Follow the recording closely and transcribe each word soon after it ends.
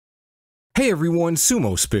Hey everyone,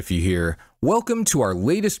 Sumo Spiffy here. Welcome to our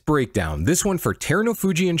latest breakdown, this one for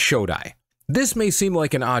Terunofuji and Shodai. This may seem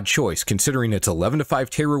like an odd choice, considering it's 11-5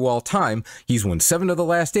 Teru all time, he's won 7 of the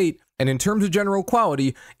last 8, and in terms of general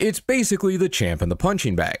quality, it's basically the champ in the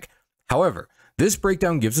punching bag. However, this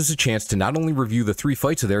breakdown gives us a chance to not only review the 3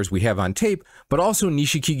 fights of theirs we have on tape, but also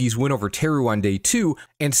Nishikigi's win over Teru on day 2,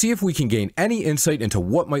 and see if we can gain any insight into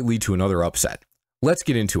what might lead to another upset. Let's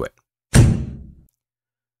get into it.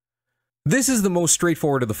 This is the most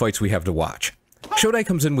straightforward of the fights we have to watch. Shodai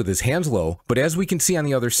comes in with his hands low, but as we can see on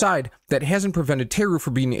the other side, that hasn't prevented Teru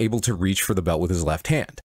from being able to reach for the belt with his left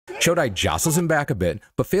hand. Shodai jostles him back a bit,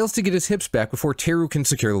 but fails to get his hips back before Teru can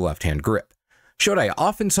secure the left hand grip. Shodai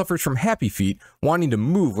often suffers from happy feet, wanting to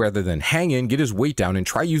move rather than hang in, get his weight down, and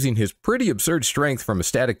try using his pretty absurd strength from a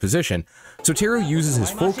static position, so Teru uses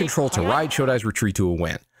his full control to ride Shodai's retreat to a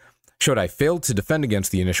win. Shodai failed to defend against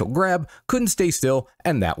the initial grab, couldn't stay still,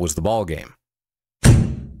 and that was the ballgame.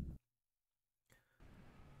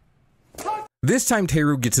 This time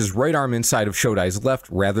Teru gets his right arm inside of Shodai's left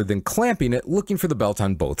rather than clamping it, looking for the belt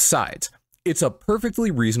on both sides. It's a perfectly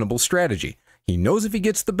reasonable strategy. He knows if he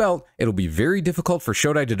gets the belt, it'll be very difficult for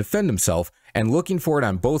Shodai to defend himself, and looking for it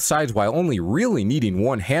on both sides while only really needing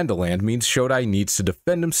one hand to land means Shodai needs to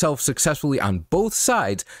defend himself successfully on both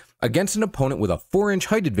sides against an opponent with a 4-inch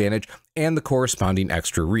height advantage and the corresponding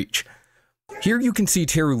extra reach. Here you can see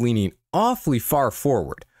Teru leaning awfully far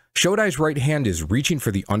forward. Shodai's right hand is reaching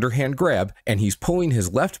for the underhand grab, and he's pulling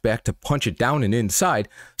his left back to punch it down and inside,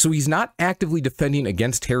 so he's not actively defending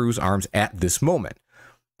against Teru's arms at this moment.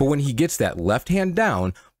 But when he gets that left hand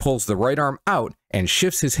down, pulls the right arm out, and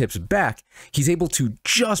shifts his hips back, he's able to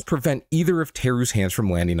just prevent either of Teru's hands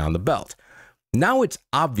from landing on the belt. Now it's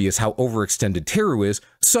obvious how overextended Teru is,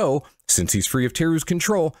 so, since he's free of Teru's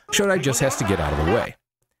control, Shodai just has to get out of the way.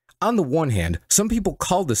 On the one hand, some people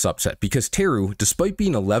called this upset because Teru, despite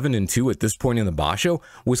being 11-2 at this point in the Basho,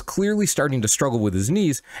 was clearly starting to struggle with his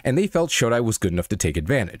knees, and they felt Shodai was good enough to take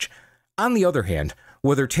advantage. On the other hand,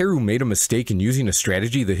 whether Teru made a mistake in using a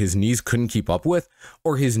strategy that his knees couldn't keep up with,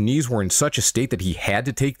 or his knees were in such a state that he had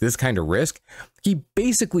to take this kind of risk, he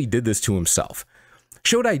basically did this to himself.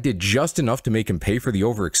 Shodai did just enough to make him pay for the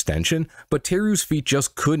overextension, but Teru's feet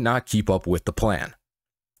just could not keep up with the plan.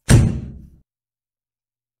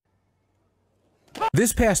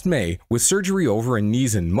 This past May, with surgery over and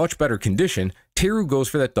knees in much better condition, Teru goes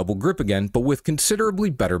for that double grip again, but with considerably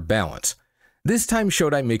better balance. This time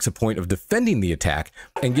Shodai makes a point of defending the attack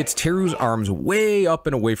and gets Teru's arms way up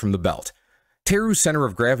and away from the belt. Teru's center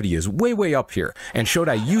of gravity is way up here, and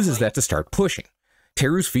Shodai uses that to start pushing.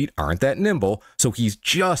 Teru's feet aren't that nimble, so he's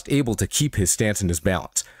just able to keep his stance and his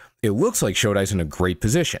balance. It looks like Shodai's in a great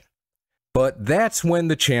position. But that's when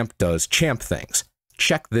the champ does champ things.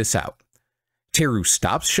 Check this out. Teru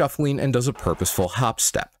stops shuffling and does a purposeful hop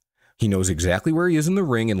step. He knows exactly where he is in the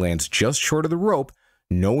ring and lands just short of the rope,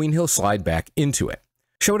 knowing he'll slide back into it.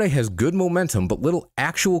 Shodai has good momentum but little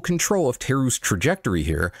actual control of Teru's trajectory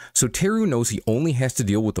here, so Teru knows he only has to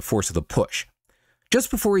deal with the force of the push. Just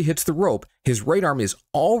before he hits the rope, his right arm is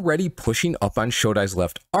already pushing up on Shodai's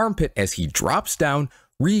left armpit as he drops down,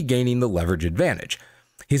 regaining the leverage advantage.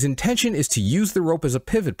 His intention is to use the rope as a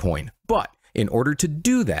pivot point, but in order to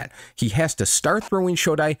do that, he has to start throwing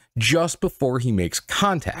Shodai just before he makes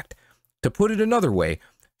contact. To put it another way,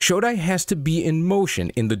 Shodai has to be in motion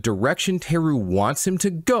in the direction Teru wants him to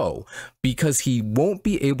go because he won't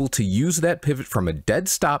be able to use that pivot from a dead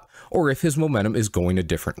stop or if his momentum is going a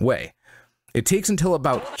different way. It takes until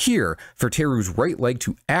about here for Teru's right leg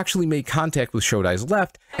to actually make contact with Shodai's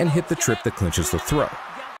left and hit the trip that clinches the throw.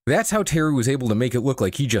 That's how Teru was able to make it look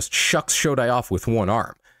like he just shucks Shodai off with one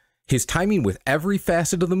arm. His timing with every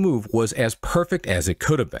facet of the move was as perfect as it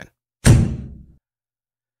could have been.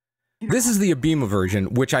 This is the Abima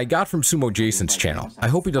version, which I got from Sumo Jason's channel. I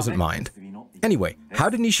hope he doesn't mind. Anyway, how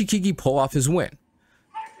did Nishikigi pull off his win?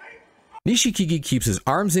 Nishikigi keeps his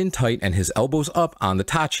arms in tight and his elbows up on the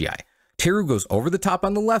tachiai. Teru goes over the top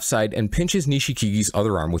on the left side and pinches Nishikigi's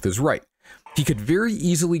other arm with his right. He could very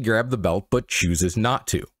easily grab the belt, but chooses not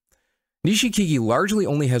to. Nishikigi largely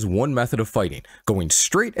only has one method of fighting, going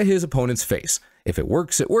straight at his opponent's face. If it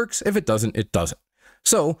works, it works. If it doesn't, it doesn't.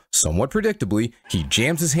 So, somewhat predictably, he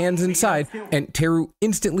jams his hands inside, and Teru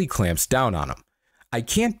instantly clamps down on him. I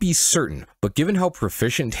can't be certain, but given how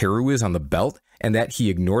proficient Teru is on the belt, and that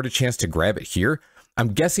he ignored a chance to grab it here,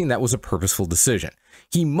 I'm guessing that was a purposeful decision.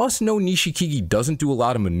 He must know Nishikigi doesn't do a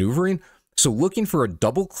lot of maneuvering, so looking for a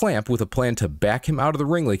double clamp with a plan to back him out of the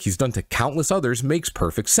ring like he's done to countless others makes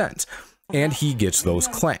perfect sense. And he gets those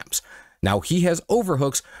clamps. Now he has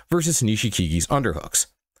overhooks versus Nishikigi's underhooks.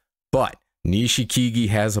 But Nishikigi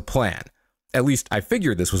has a plan. At least I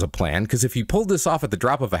figured this was a plan, because if he pulled this off at the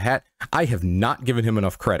drop of a hat, I have not given him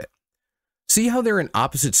enough credit. See how they're in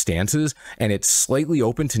opposite stances and it's slightly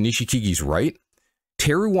open to Nishikigi's right?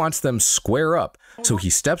 Teru wants them square up, so he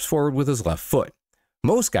steps forward with his left foot.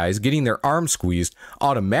 Most guys getting their arm squeezed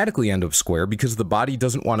automatically end up square because the body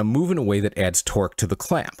doesn't want to move in a way that adds torque to the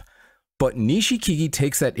clamp. But Nishikigi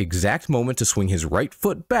takes that exact moment to swing his right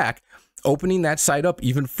foot back, opening that side up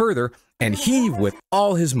even further and heave with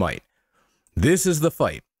all his might. This is the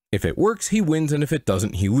fight. If it works, he wins, and if it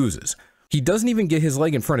doesn't, he loses. He doesn't even get his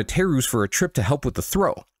leg in front of Teru's for a trip to help with the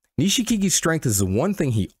throw. Nishikigi's strength is the one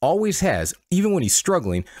thing he always has, even when he's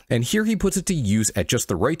struggling, and here he puts it to use at just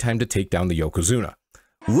the right time to take down the Yokozuna.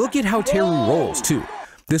 Look at how Teru rolls, too.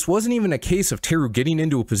 This wasn't even a case of Teru getting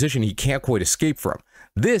into a position he can't quite escape from.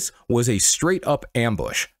 This was a straight-up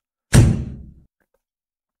ambush.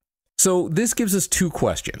 So this gives us two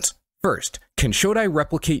questions. First, can Shodai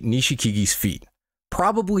replicate Nishikigi's feat?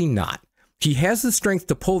 Probably not. He has the strength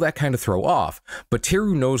to pull that kind of throw off, but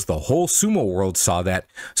Teru knows the whole sumo world saw that,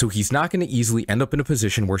 so he's not going to easily end up in a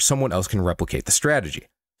position where someone else can replicate the strategy.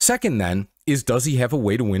 Second then, is does he have a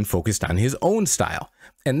way to win focused on his own style?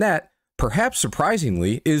 And that, perhaps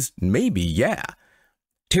surprisingly, is maybe yeah.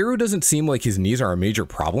 Teru doesn't seem like his knees are a major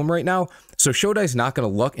problem right now, so Shodai's not going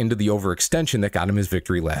to luck into the overextension that got him his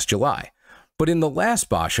victory last July. But in the last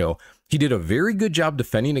basho, he did a very good job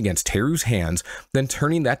defending against Teru's hands, then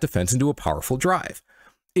turning that defense into a powerful drive.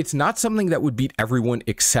 It's not something that would beat everyone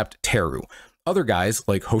except Teru. Other guys,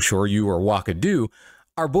 like Hoshoryu or Wakadu,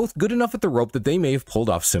 are both good enough at the rope that they may have pulled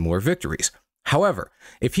off similar victories. However,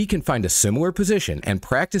 if he can find a similar position and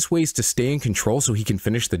practice ways to stay in control so he can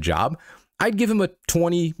finish the job, I'd give him a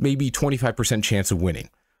 20, maybe 25% chance of winning.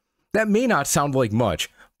 That may not sound like much,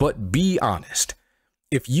 but be honest.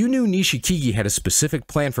 If you knew Nishikigi had a specific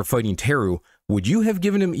plan for fighting Teru, would you have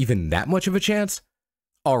given him even that much of a chance?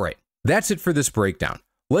 Alright, that's it for this breakdown.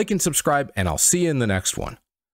 Like and subscribe, and I'll see you in the next one.